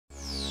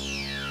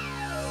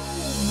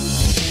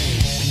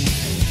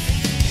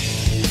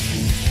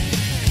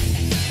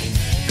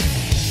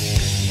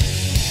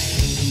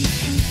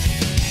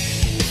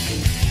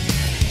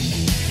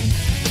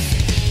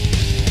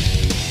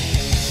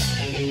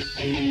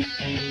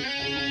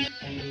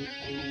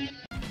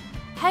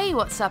Hey,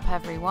 what's up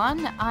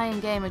everyone? I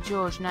am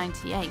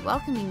GamerGeorge98,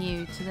 welcoming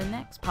you to the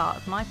next part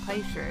of my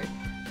playthrough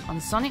on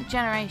Sonic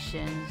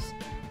Generations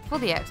for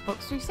the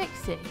Xbox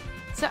 360.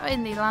 So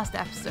in the last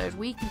episode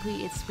we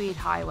completed Speed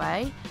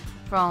Highway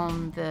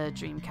from the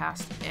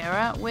Dreamcast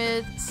era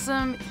with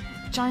some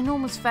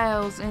ginormous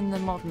fails in the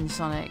modern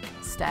Sonic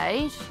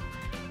stage,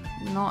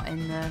 not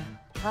in the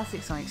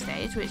classic Sonic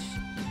stage, which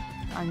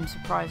I'm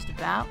surprised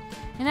about.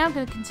 We're now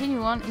going to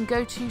continue on and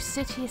go to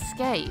City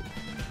Escape.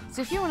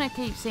 So if you want to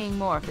keep seeing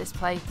more of this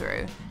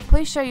playthrough,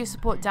 please show your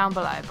support down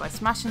below by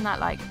smashing that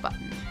like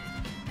button.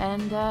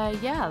 And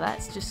yeah,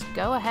 let's just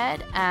go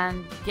ahead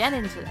and get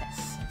into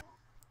this.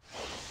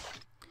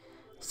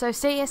 So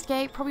City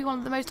Escape, probably one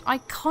of the most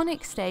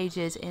iconic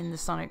stages in the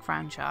Sonic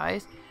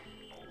franchise.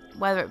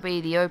 Whether it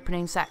be the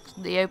opening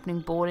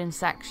boarding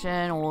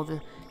section or the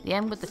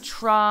end with the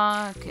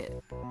truck,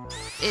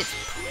 it's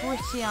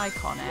pretty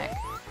iconic.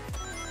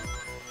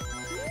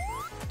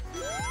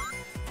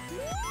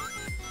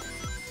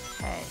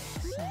 Okay,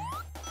 so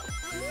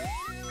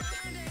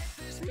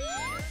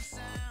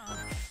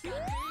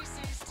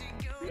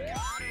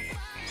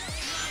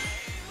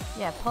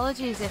yeah,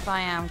 apologies if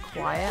I am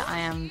quiet. I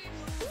am,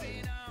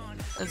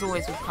 as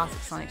always with classic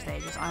Sonic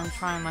stages, I'm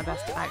trying my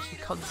best to actually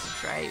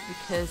concentrate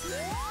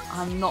because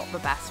I'm not the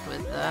best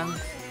with them.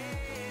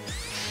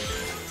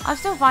 I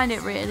still find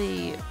it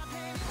really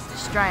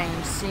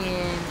strange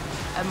seeing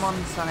a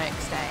modern Sonic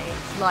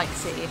stage like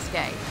City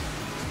Escape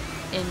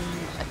in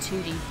a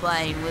 2D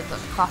plane with a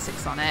classic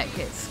Sonic.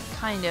 It's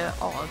kind of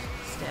odd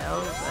still,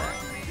 but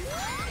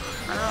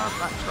I love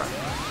that truck.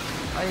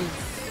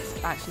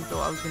 I actually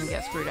thought I was going to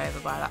get screwed over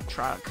by that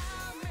truck.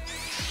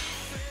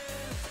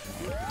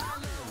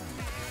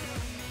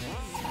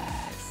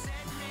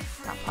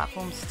 That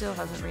platform still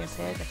hasn't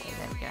reappeared. Okay,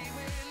 there we go.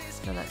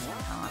 So let's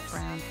come up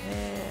around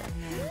here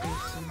and then do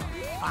some more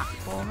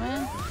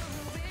platforming.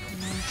 And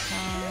then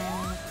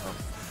come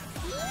across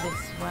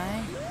this way.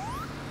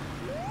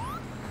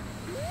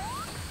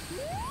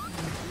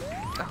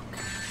 Okay.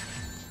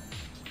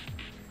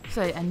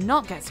 So, and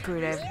not get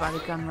screwed over by the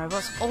gun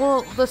robots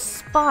or the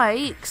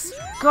spikes.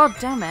 God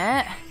damn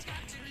it.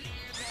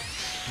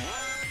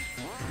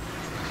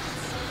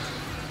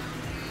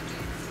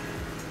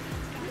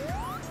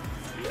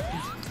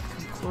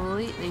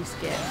 Completely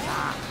skip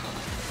that.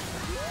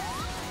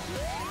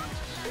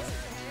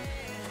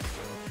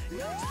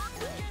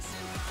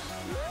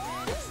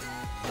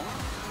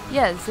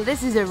 Yeah, so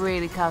this is a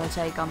really clever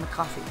take on the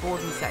classic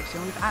boarding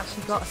section. We've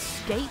actually got a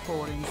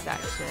skateboarding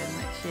section,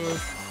 which is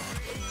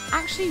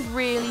actually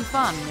really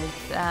fun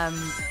with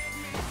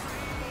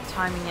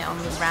timing it on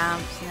the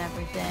ramps and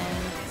everything.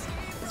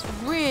 It's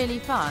really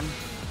fun.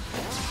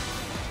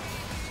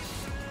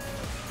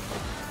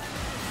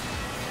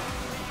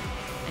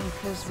 And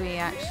because we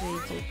actually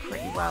did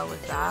pretty well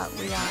with that,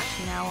 we are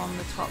actually now on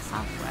the top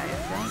halfway, I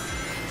think.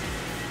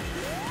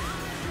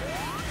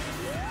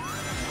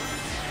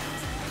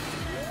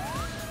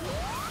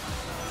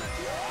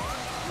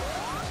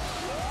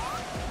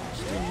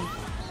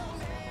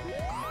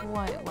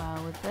 Quite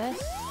well with this.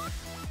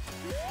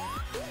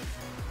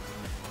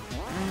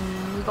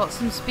 We got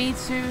some speed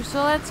too,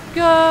 so let's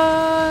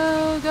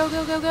go! Go,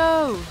 go, go,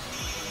 go!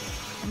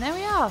 And there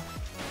we are,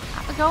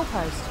 at the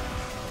goalpost.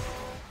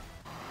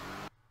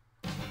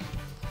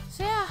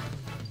 So yeah.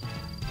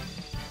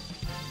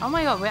 Oh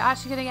my god, we're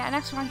actually going to get an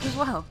X rank as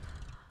well.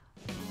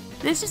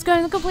 This is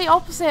going the complete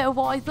opposite of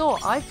what I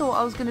thought. I thought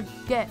I was going to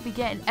be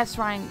getting S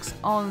ranks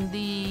on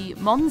the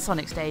modern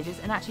Sonic stages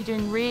and actually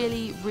doing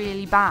really,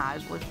 really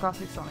bad with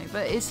classic Sonic.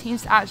 But it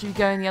seems to actually be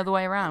going the other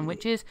way around,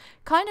 which is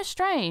kind of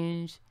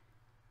strange.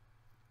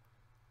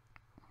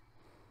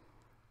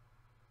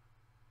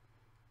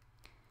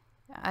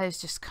 It's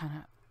just kind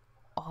of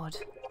odd.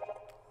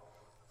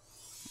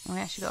 And we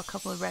actually got a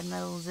couple of red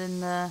medals in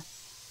the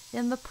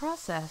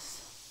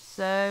process.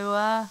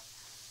 So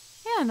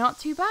yeah, not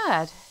too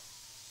bad.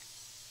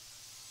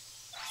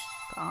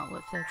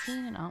 Artwork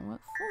 13 and artwork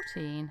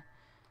 14.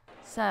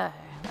 So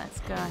let's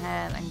go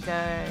ahead and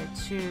go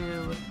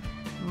to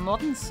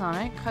modern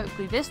Sonic.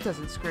 Hopefully this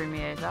doesn't screw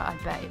me over. I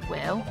bet it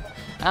will.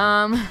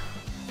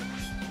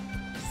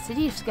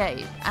 City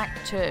Escape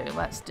Act 2.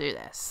 Let's do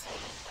this.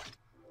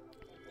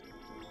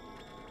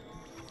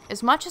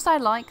 As much as I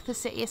like the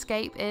City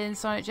Escape in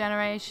Sonic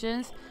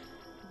Generations,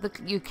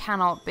 you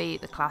cannot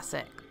beat the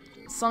classic.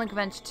 Sonic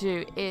Adventure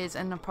 2 is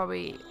and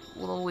probably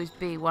will always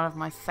be one of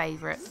my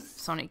favourite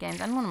Sonic games,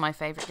 and one of my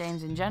favourite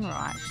games in general,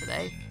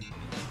 actually.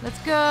 Let's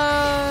go!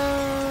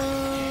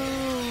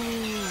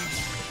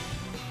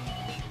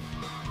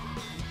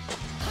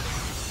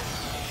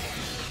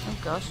 Oh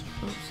gosh,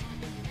 oops.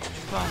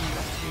 Trying my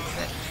best to be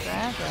fixed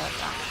there, but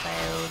that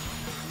failed.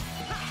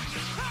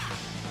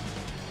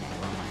 Okay,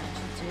 what I might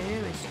actually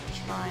do is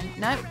try and...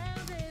 Nope!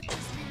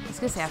 I was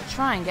going to say, I'll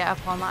try and get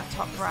up on that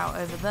top route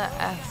over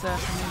there so I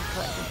can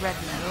collect the red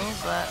medal,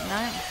 but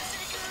no.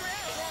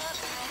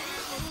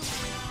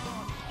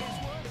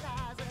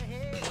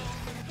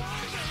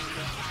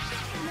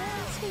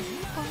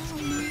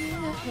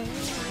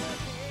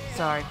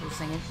 Sorry for the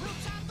singing.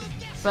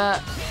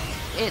 but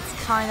it's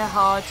kind of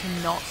hard to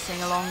not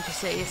sing along to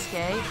City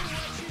Escape.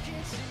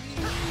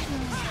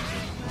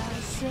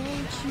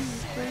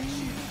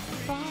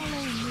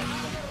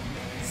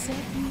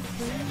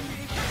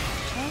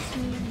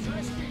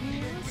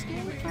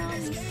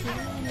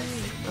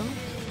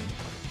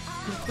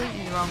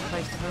 Completely the wrong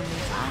place to home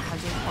these at. I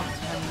didn't want to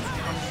home these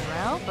on the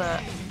rail, but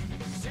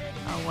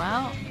oh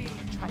well.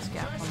 Tried to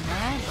get up on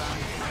there, but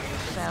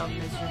failed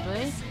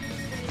miserably.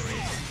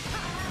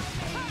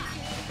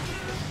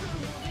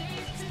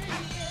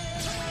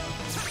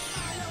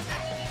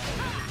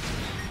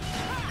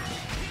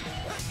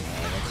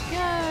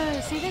 Okay,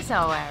 let's go. See, this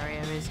whole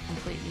area is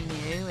completely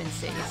new in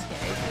City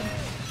Escape.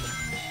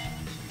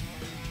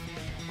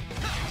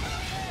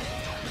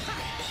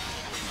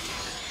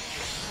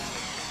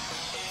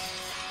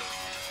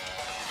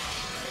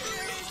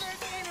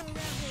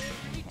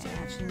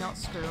 Not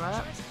screw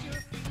up.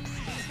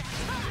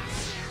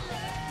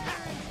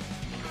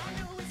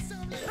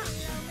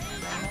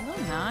 Oh,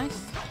 nice.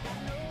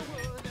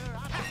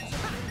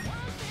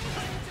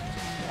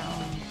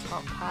 Down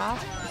top half.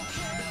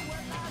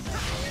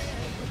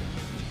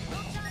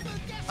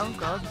 Oh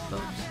god,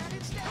 oops.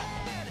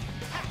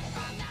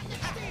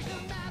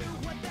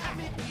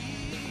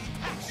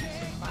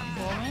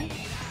 Platforming.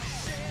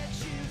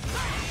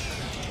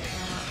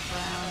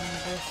 Around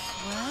this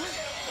way.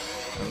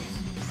 Oops.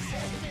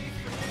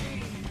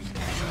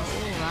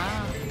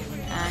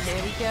 And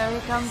here we go,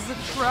 here comes the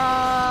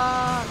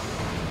truck!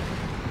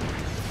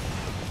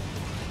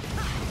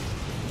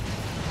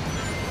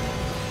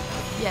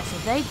 Yeah, so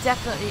they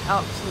definitely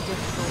upped the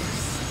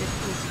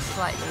difficulty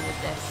slightly with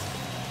this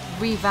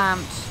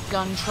revamped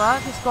gun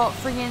truck. It's got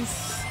friggin'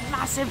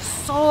 massive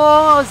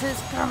swords!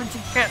 It's coming to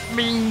get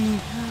me!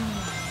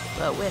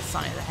 But we're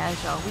Sonic the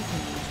Hedgehog, we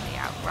can easily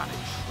outrun a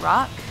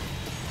truck.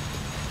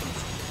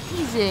 It's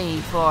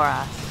easy for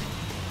us.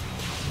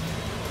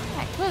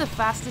 Heck, we're the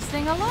fastest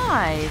thing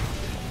alive!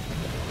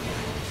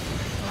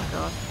 Oh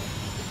god.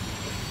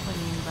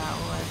 Swinging about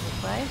all over the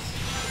place.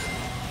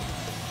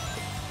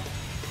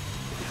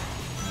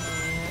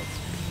 Let's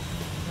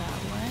move that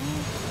way.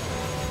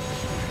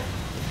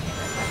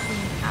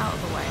 Get out of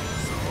the way of the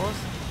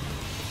swords.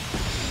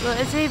 Look,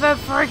 it's even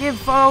friggin'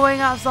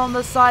 following us on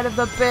the side of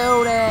the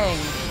building!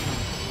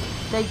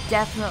 They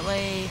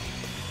definitely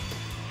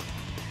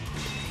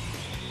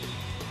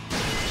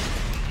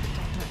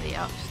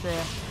ups the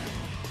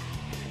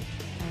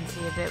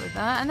a bit with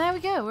that, and there we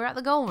go, we're at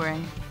the goal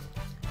ring.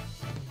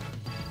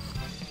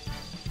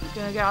 We're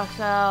gonna get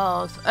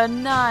ourselves a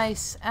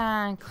nice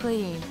and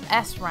clean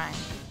S rank.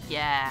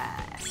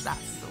 Yes,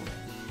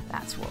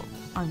 that's what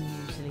I'm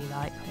usually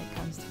like when it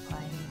comes to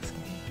playing this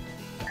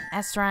game.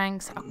 S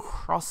ranks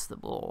across the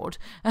board.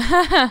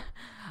 I'm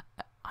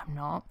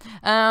not.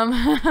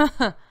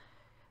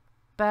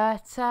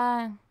 But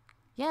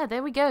yeah,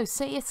 there we go.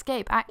 City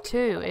Escape Act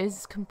 2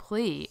 is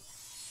complete.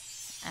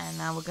 And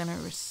now we're gonna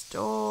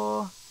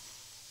restore.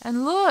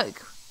 And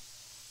look!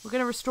 We're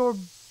gonna restore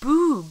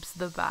Boobs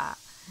the Bat.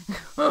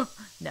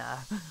 No.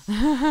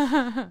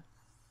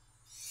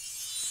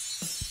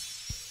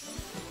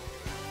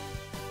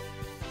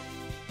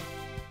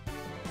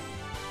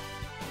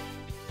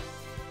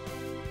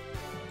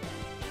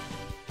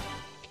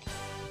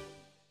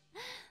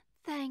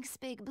 Thanks,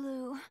 Big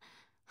Blue.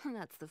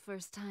 That's the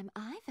first time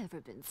I've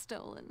ever been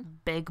stolen.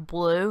 Big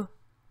Blue.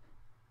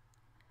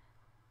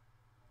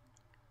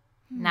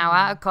 Now,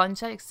 out of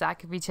context, that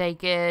could be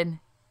taken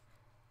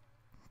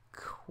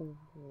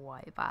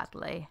quite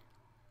badly.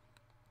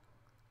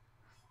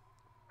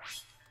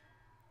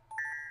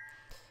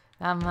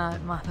 That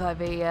might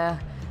be, is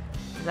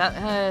that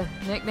her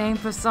nickname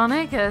for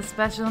Sonic? A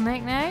special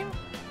nickname?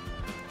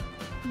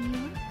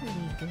 You're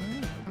pretty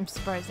good. I'm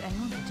surprised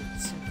anyone did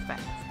it so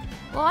fast.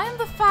 Well, I am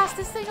the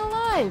fastest thing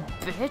alive,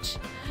 bitch!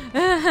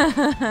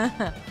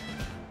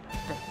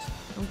 Bitch.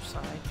 Oops,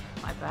 sorry.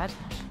 My bad.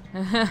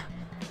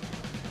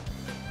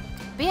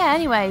 But yeah,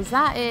 anyways,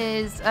 that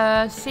is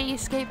City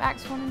Escape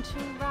Acts 1 and 2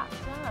 wrapped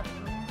up.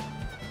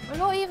 We're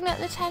not even at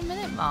the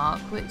 10-minute mark,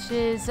 which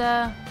is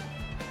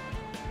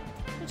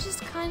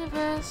kind of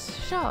a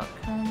shock.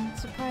 I'm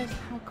surprised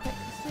how quick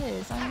this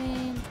is. I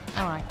mean,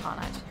 oh, I can't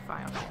actually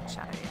fire on the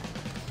shadow yet.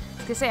 I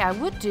was gonna say I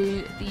would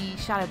do the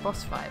shadow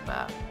boss fight,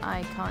 but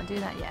I can't do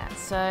that yet.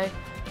 So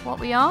what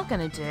we are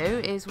gonna do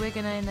is we're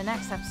gonna, in the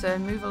next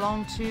episode, move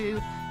along to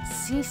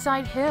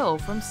Seaside Hill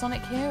from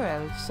Sonic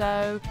Heroes.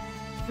 So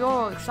if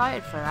you're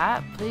excited for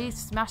that, please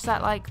smash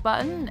that like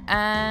button,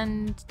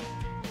 and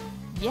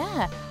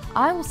yeah,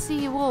 I will see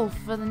you all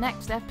for the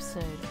next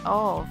episode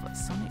of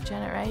Sonic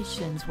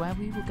Generations, where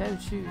we will go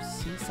to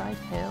Seaside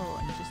Hill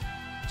and just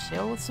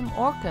chill with some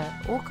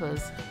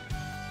orcas.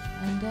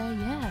 And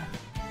yeah,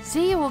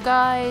 see you all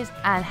guys,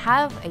 and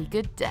have a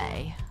good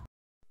day.